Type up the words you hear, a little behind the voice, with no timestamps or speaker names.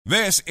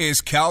This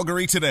is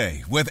Calgary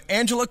Today with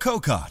Angela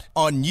Kokott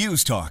on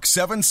News Talk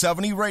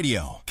 770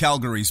 Radio,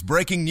 Calgary's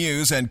breaking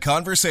news and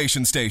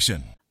conversation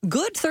station.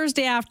 Good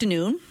Thursday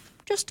afternoon.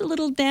 Just a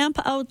little damp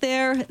out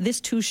there. This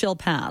too shall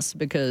pass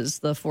because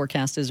the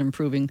forecast is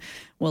improving,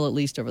 well, at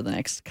least over the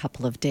next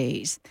couple of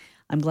days.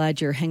 I'm glad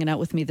you're hanging out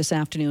with me this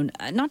afternoon.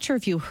 Not sure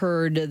if you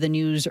heard the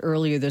news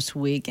earlier this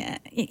week.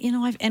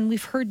 And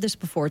we've heard this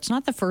before. It's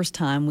not the first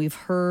time we've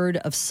heard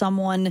of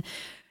someone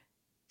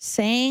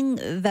saying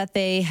that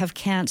they have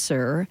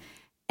cancer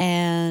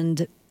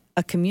and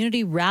a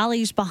community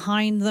rallies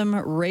behind them,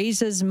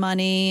 raises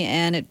money,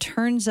 and it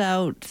turns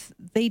out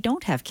they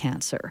don't have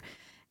cancer.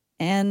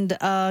 And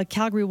a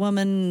Calgary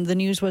woman, the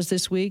news was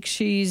this week,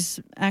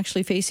 she's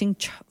actually facing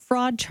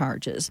fraud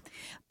charges.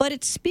 But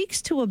it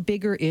speaks to a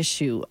bigger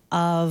issue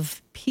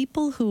of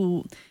people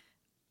who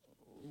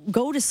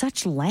go to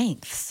such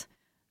lengths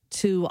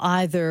to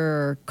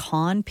either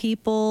con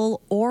people,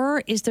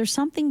 or is there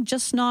something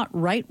just not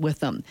right with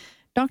them?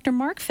 Dr.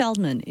 Marc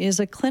Feldman is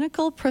a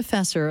clinical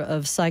professor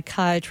of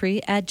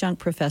psychiatry, adjunct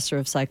professor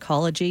of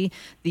psychology,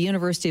 the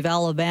University of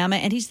Alabama,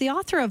 and he's the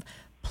author of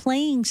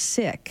Playing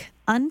Sick,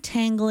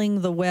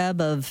 Untangling the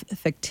Web of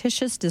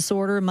Fictitious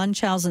Disorder,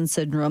 Munchausen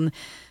Syndrome,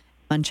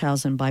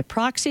 Munchausen by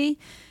Proxy,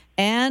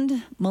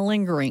 and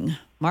Malingering.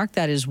 Marc,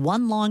 that is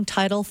one long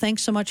title.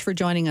 Thanks so much for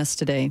joining us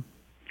today.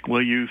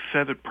 Well, you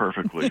said it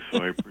perfectly,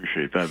 so I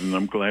appreciate that, and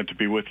I'm glad to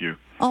be with you.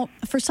 Oh,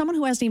 for someone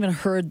who hasn't even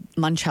heard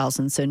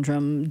Munchausen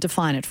Syndrome,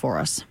 define it for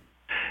us.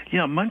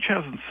 Yeah,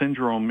 Munchausen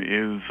Syndrome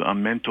is a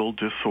mental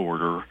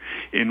disorder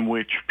in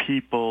which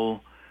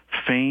people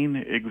feign,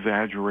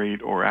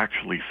 exaggerate, or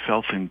actually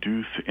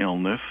self-induce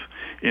illness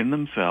in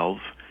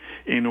themselves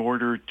in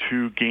order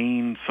to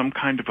gain some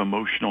kind of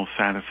emotional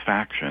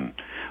satisfaction,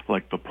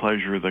 like the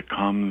pleasure that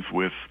comes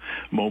with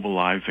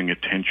mobilizing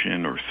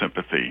attention or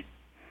sympathy.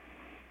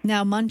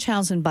 Now,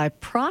 Munchausen by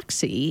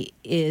proxy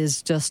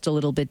is just a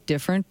little bit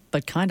different,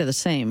 but kind of the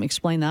same.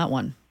 Explain that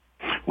one.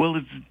 Well,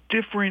 it's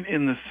different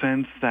in the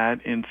sense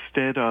that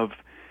instead of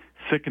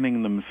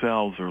sickening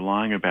themselves or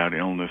lying about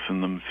illness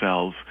in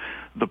themselves,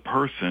 the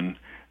person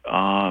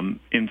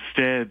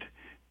instead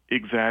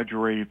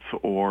exaggerates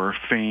or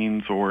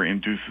feigns or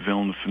induces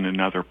illness in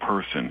another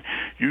person.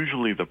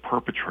 Usually the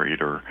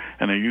perpetrator,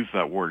 and I use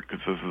that word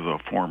because this is a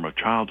form of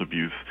child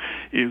abuse,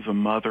 is a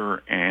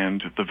mother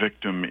and the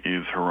victim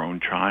is her own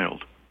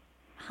child.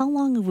 How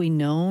long have we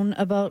known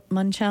about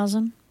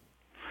Munchausen?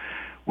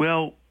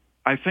 Well,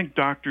 I think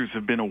doctors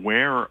have been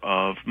aware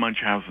of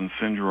Munchausen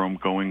syndrome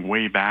going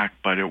way back,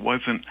 but it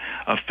wasn't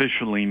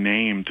officially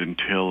named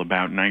until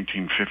about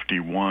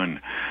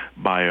 1951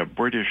 by a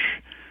British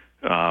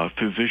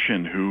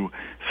physician who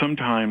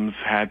sometimes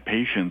had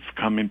patients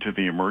come into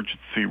the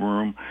emergency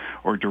room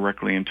or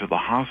directly into the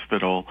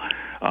hospital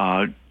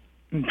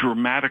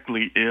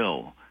dramatically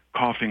ill,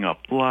 coughing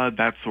up blood,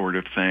 that sort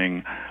of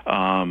thing.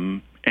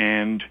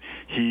 And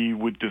he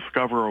would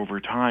discover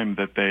over time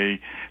that they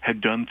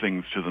had done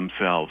things to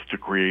themselves to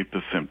create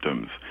the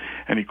symptoms.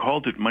 And he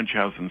called it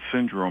Munchausen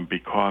syndrome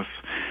because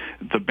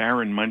the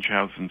Baron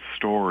Munchausen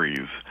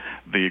stories,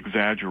 the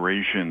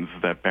exaggerations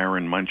that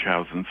Baron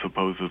Munchausen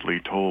supposedly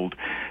told,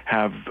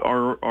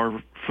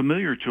 are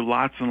familiar to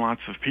lots and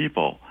lots of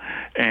people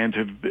and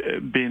have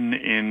been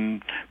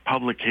in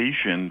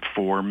publication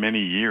for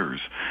many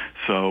years.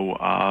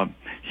 So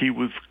he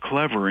was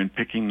clever in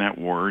picking that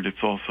word.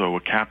 It's also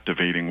a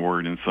captivating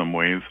word in some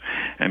ways,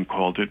 and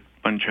called it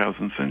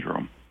Munchausen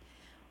syndrome.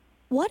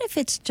 What if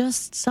it's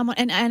just someone,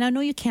 and I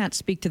know you can't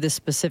speak to this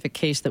specific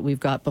case that we've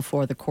got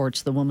before the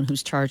courts, the woman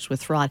who's charged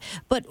with fraud,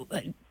 but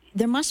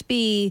there must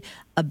be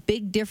a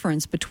big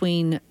difference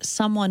between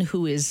someone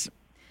who is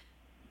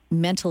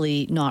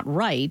mentally not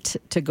right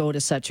to go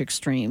to such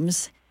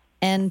extremes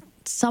and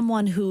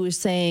someone who is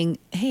saying,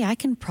 hey, I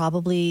can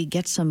probably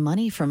get some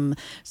money from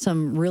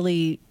some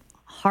really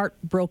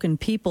heartbroken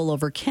people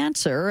over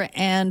cancer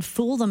and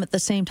fool them at the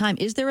same time.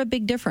 Is there a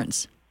big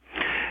difference?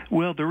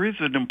 Well, there is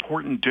an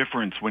important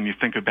difference when you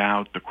think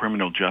about the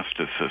criminal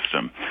justice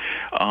system.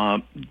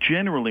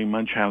 Generally,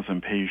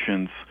 Munchausen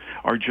patients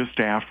are just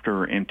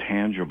after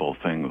intangible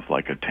things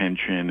like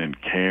attention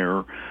and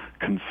care,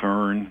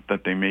 concern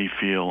that they may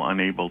feel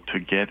unable to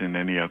get in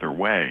any other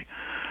way.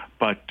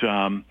 But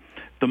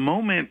the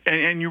moment,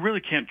 and you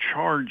really can't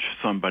charge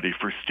somebody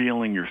for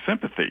stealing your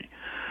sympathy.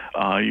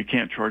 You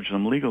can't charge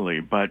them legally,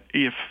 but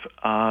if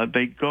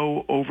they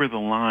go over the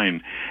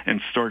line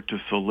and start to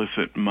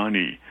solicit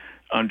money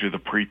under the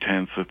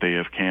pretense that they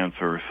have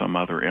cancer or some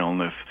other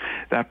illness,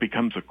 that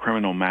becomes a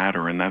criminal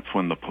matter, and that's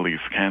when the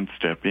police can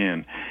step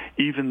in.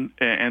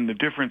 And the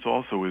difference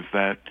also is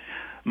that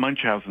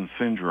Munchausen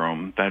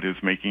syndrome, that is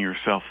making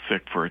yourself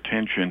sick for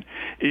attention,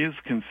 is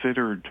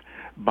considered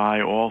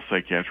by all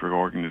psychiatric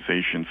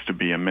organizations to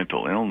be a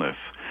mental illness,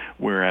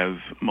 whereas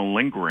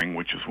malingering,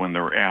 which is when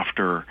they're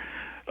after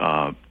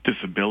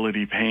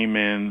disability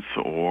payments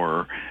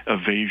or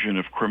evasion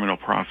of criminal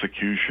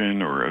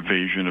prosecution or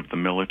evasion of the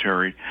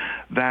military,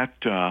 that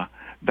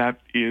that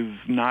is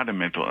not a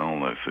mental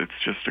illness. It's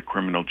just a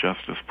criminal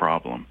justice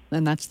problem.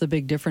 And that's the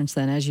big difference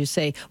then, as you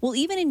say. Well,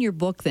 even in your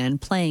book then,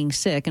 Playing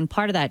Sick, and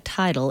part of that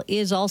title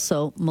is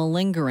also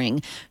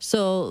malingering.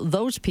 So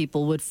those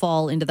people would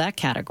fall into that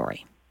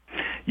category.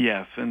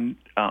 Yes, and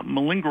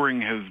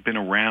malingering has been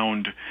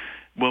around.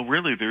 Well,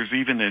 really, there's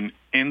even an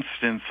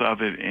instance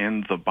of it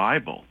in the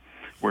Bible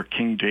where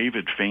King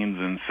David feigns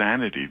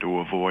insanity to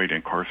avoid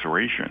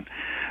incarceration.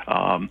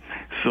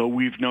 So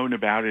we've known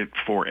about it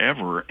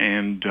forever,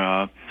 and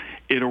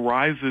it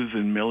arises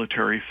in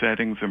military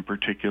settings in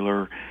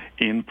particular,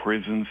 in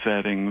prison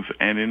settings,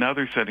 and in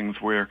other settings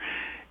where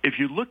if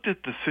you looked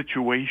at the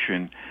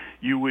situation,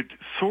 you would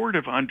sort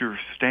of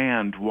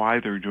understand why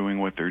they're doing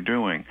what they're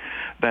doing.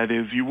 That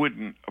is, you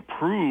wouldn't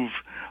approve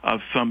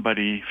of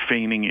somebody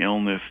feigning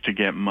illness to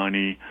get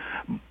money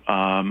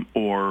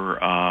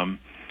or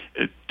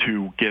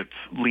to get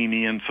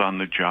lenience on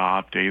the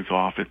job, days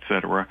off,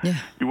 etc. Yeah.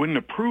 You wouldn't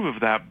approve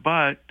of that,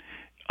 but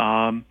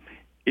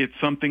it's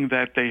something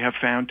that they have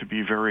found to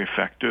be very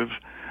effective.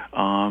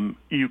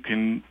 You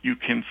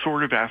can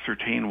sort of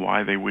ascertain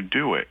why they would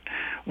do it.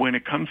 When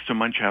it comes to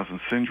Munchausen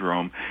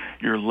syndrome,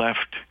 you're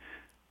left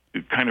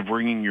kind of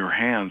wringing your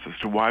hands as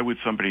to why would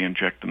somebody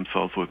inject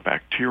themselves with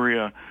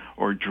bacteria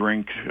or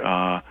drink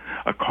a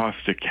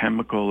caustic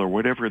chemical or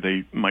whatever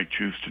they might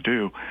choose to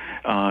do.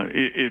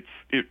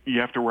 You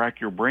have to rack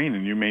your brain,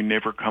 and you may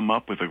never come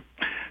up with a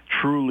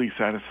truly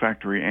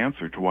satisfactory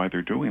answer to why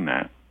they're doing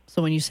that.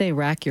 So when you say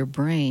rack your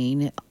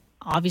brain,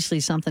 obviously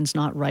something's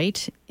not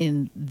right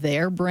in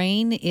their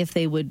brain if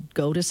they would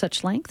go to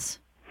such lengths?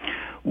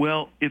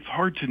 Well, it's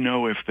hard to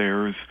know if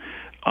there's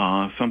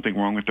something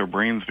wrong with their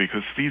brains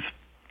because these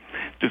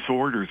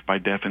disorders, by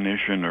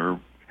definition, are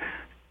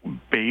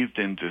bathed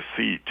in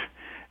deceit.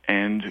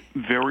 And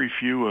very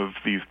few of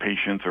these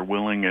patients are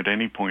willing at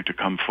any point to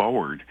come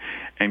forward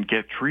and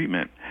get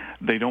treatment.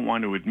 They don't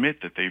want to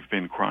admit that they've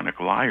been chronic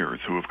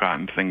liars who have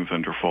gotten things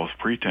under false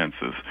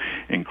pretenses,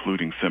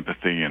 including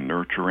sympathy and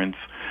nurturance.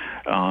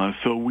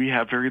 So we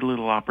have very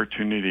little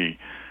opportunity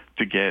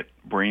to get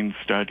brain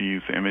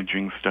studies,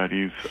 imaging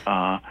studies,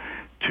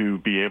 to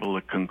be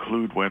able to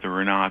conclude whether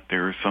or not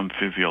there is some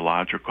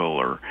physiological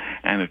or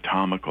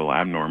anatomical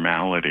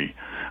abnormality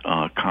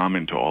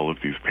common to all of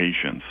these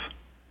patients.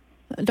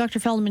 Dr.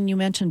 Feldman, you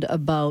mentioned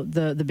about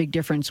the big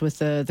difference with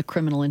the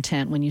criminal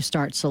intent when you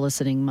start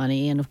soliciting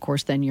money, and of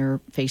course then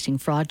you're facing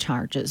fraud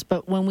charges.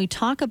 But when we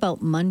talk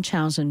about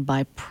Munchausen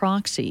by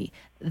proxy,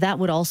 that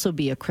would also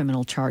be a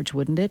criminal charge,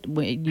 wouldn't it?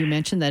 You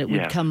mentioned that it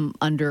would come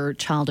under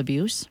child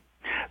abuse?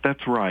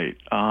 That's right.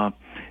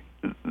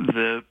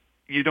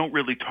 You don't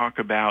really talk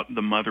about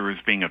the mother as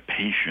being a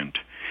patient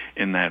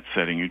in that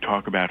setting. You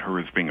talk about her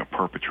as being a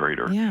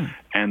perpetrator,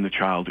 and the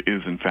child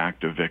is in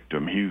fact a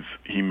victim.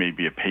 He may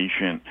be a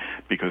patient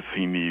because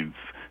he needs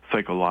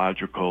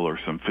psychological or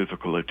some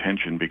physical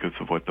attention because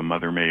of what the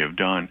mother may have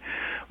done,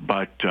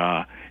 but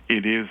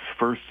it is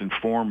first and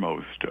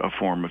foremost a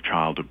form of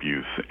child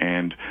abuse,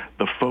 and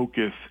the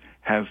focus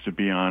has to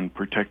be on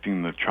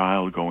protecting the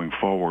child going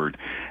forward.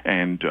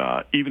 And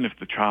even if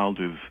the child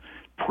is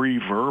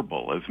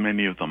pre-verbal, as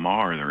many of them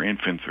are, they're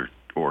infants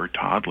or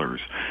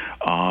toddlers,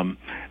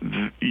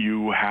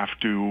 you have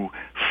to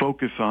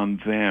focus on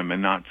them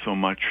and not so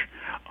much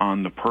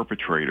on the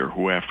perpetrator,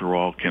 who after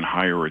all can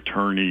hire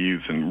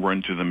attorneys and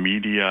run to the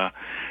media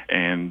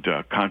and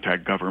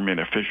contact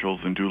government officials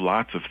and do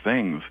lots of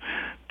things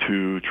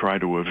to try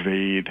to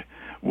evade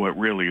what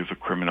really is a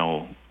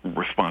criminal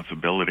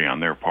responsibility on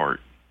their part.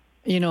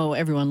 You know,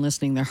 everyone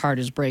listening, their heart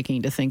is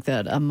breaking to think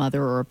that a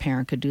mother or a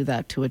parent could do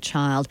that to a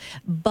child.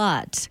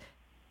 But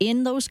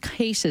in those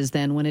cases,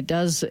 then, when it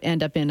does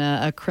end up in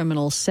a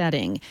criminal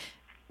setting,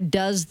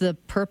 does the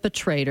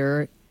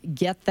perpetrator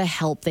get the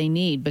help they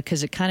need?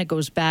 Because it kind of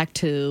goes back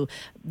to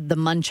the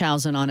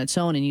Munchausen on its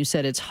own. And you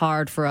said it's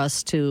hard for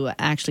us to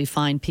actually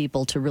find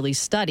people to really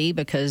study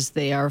because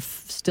they are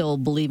still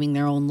believing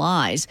their own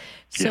lies.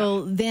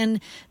 So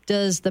then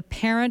does the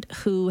parent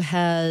who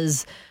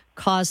has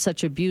caused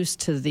such abuse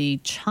to the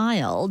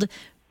child,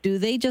 do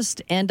they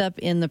just end up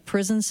in the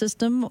prison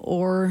system,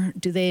 or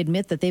do they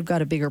admit that they've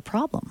got a bigger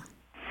problem?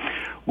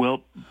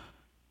 Well,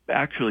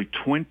 actually,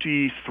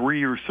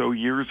 23 or so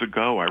years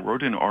ago, I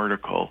wrote an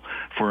article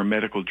for a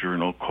medical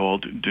journal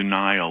called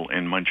Denial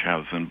in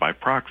Munchausen by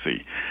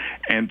Proxy.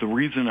 And the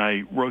reason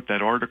I wrote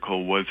that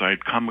article was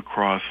I'd come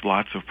across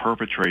lots of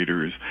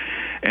perpetrators,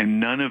 and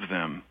none of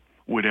them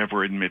would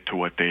ever admit to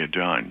what they had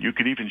done. You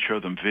could even show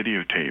them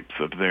videotapes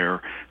of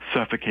their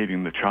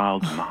suffocating the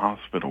child in the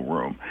hospital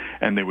room,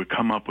 and they would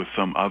come up with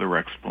some other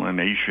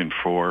explanation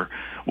for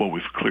what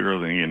was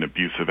clearly an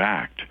abusive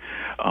act.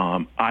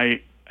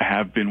 I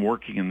have been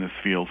working in this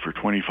field for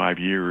 25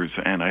 years,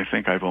 and I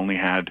think I've only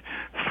had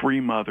 3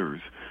 mothers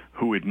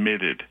who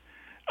admitted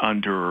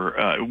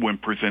when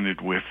presented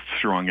with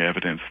strong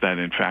evidence that,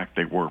 in fact,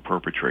 they were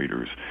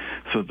perpetrators.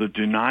 So the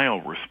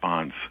denial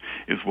response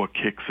is what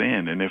kicks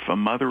in. And if a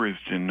mother is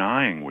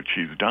denying what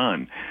she's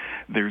done,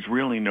 there's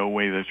really no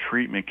way that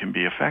treatment can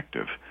be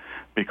effective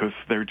because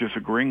they're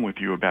disagreeing with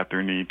you about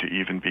their need to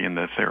even be in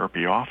the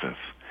therapy office.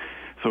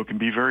 So it can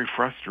be very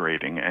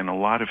frustrating, and a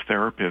lot of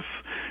therapists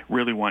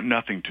really want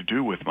nothing to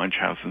do with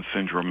Munchausen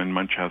syndrome and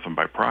Munchausen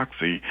by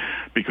proxy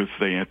because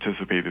they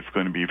anticipate it's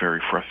going to be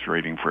very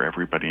frustrating for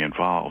everybody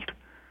involved.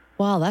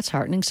 Wow, that's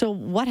heartening. So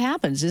what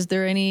happens? Is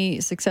there any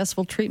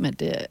successful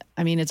treatment?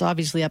 I mean, it's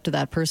obviously up to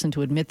that person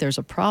to admit there's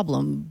a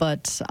problem,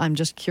 but I'm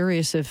just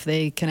curious if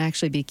they can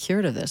actually be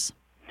cured of this.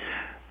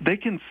 They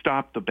can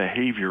stop the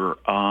behavior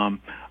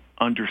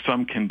under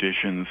some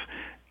conditions.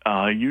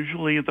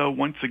 Usually, though,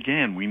 once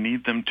again, we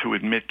need them to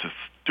admit to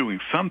doing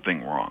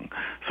something wrong,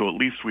 so at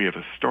least we have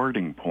a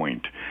starting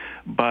point.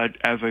 But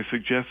as I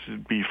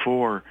suggested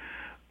before,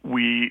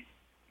 we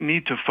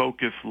need to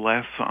focus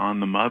less on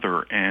the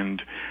mother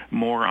and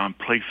more on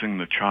placing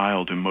the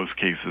child, in most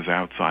cases,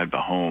 outside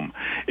the home,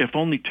 if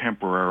only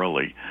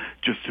temporarily,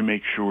 just to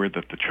make sure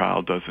that the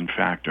child does, in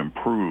fact,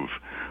 improve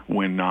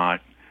when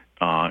not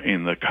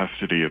in the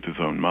custody of his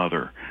own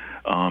mother.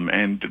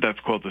 And that's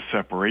called the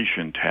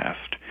separation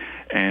test.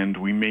 And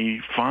we may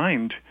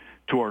find,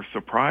 to our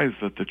surprise,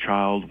 that the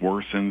child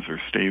worsens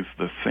or stays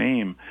the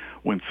same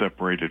when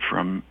separated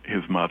from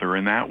his mother,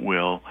 and that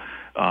will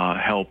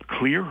help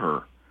clear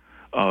her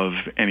of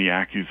any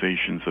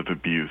accusations of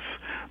abuse.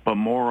 But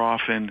more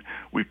often,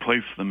 we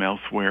place them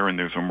elsewhere, and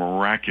there's a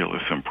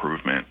miraculous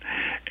improvement.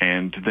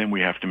 And then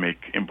we have to make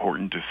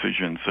important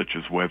decisions, such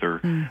as whether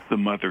the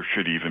mother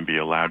should even be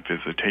allowed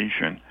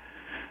visitation.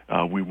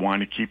 We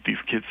want to keep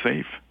these kids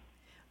safe.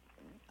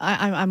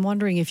 I'm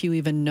wondering if you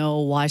even know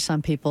why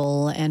some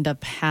people end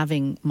up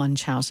having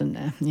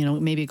Munchausen. You know,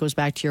 maybe it goes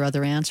back to your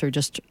other answer,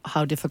 just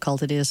how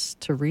difficult it is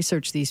to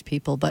research these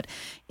people. But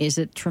is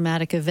it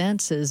traumatic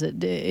events?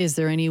 Is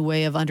there any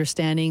way of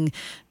understanding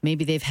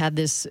maybe they've had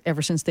this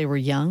ever since they were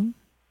young?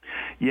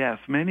 Yes,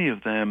 many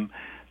of them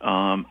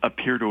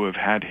appear to have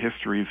had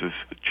histories as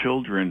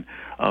children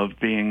of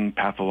being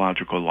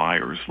pathological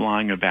liars,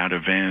 lying about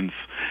events,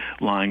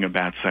 lying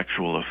about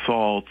sexual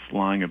assaults,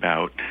 lying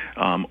about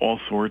all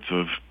sorts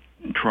of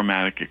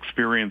traumatic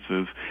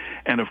experiences.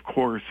 And of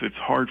course, it's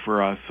hard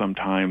for us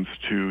sometimes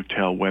to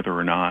tell whether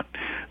or not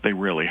they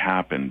really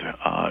happened.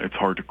 It's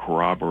hard to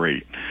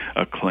corroborate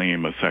a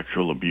claim of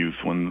sexual abuse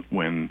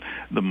when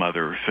the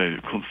mother says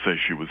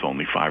she was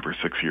only 5 or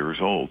 6 years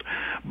old.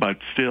 But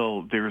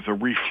still, there's a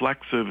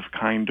reflexive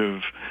kind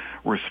of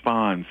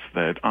response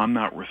that I'm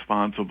not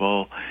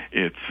responsible.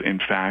 It's, in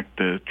fact,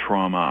 the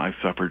trauma I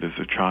suffered as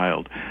a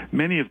child.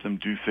 Many of them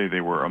do say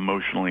they were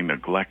emotionally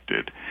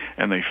neglected,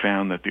 and they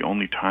found that the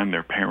only time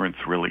their parents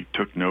really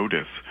took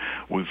notice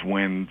was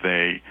when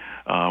they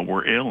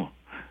were ill.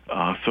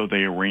 So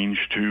they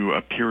arranged to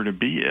appear to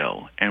be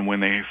ill. And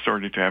when they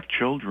started to have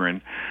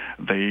children,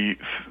 they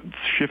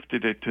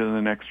shifted it to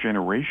the next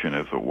generation,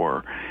 as it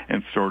were,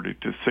 and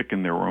started to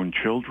sicken their own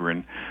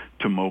children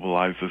to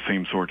mobilize the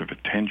same sort of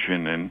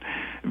attention and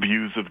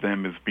views of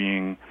them as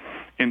being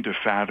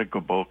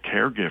indefatigable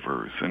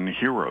caregivers and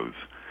heroes.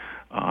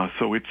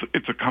 So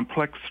it's a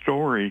complex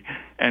story,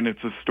 and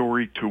it's a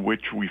story to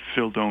which we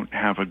still don't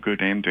have a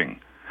good ending.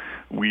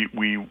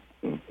 We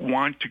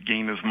want to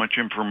gain as much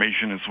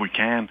information as we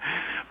can,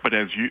 but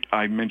as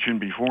I mentioned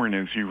before, and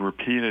as you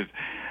repeated,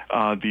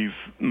 these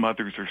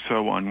mothers are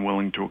so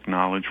unwilling to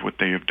acknowledge what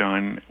they have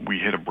done. We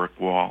hit a brick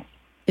wall.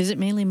 Is it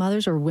mainly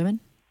mothers or women?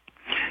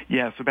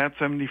 Yes, about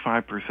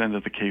 75%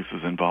 of the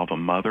cases involve a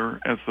mother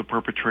as the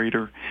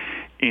perpetrator.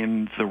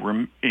 In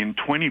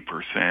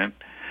 20%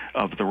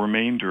 of the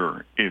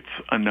remainder, it's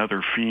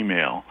another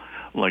female,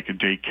 like a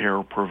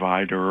daycare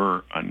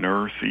provider, a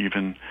nurse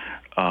even,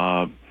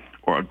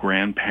 or a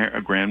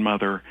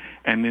grandmother.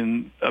 And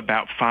in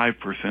about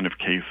 5% of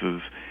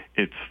cases,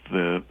 it's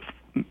the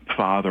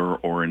father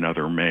or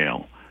another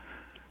male.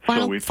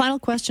 Final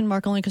question,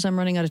 Marc, only because I'm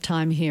running out of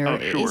time here. Oh,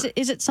 sure.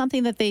 Is it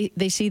something that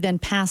they see then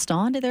passed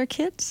on to their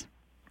kids?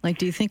 Like,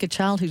 do you think a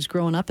child who's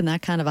grown up in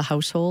that kind of a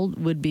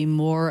household would be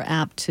more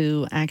apt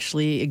to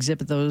actually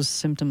exhibit those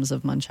symptoms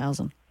of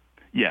Munchausen?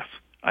 Yes.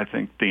 I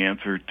think the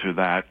answer to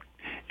that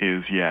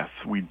is yes.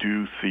 We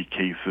do see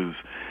cases,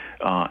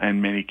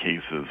 and many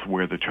cases,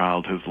 where the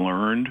child has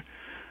learned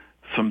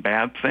some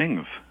bad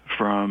things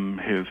from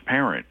his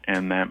parent,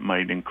 and that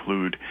might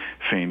include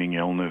feigning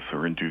illness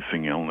or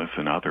inducing illness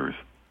in others.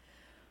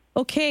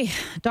 Okay.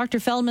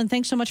 Dr. Feldman,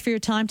 thanks so much for your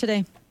time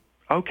today.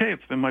 Okay,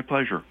 it's been my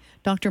pleasure.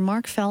 Dr.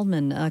 Marc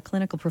Feldman, a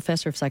clinical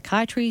professor of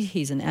psychiatry.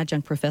 He's an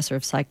adjunct professor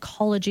of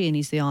psychology, and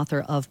he's the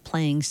author of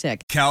Playing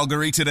Sick.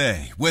 Calgary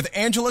Today with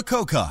Angela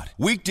Kokott.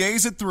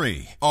 Weekdays at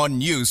 3 on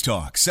News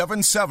Talk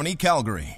 770 Calgary.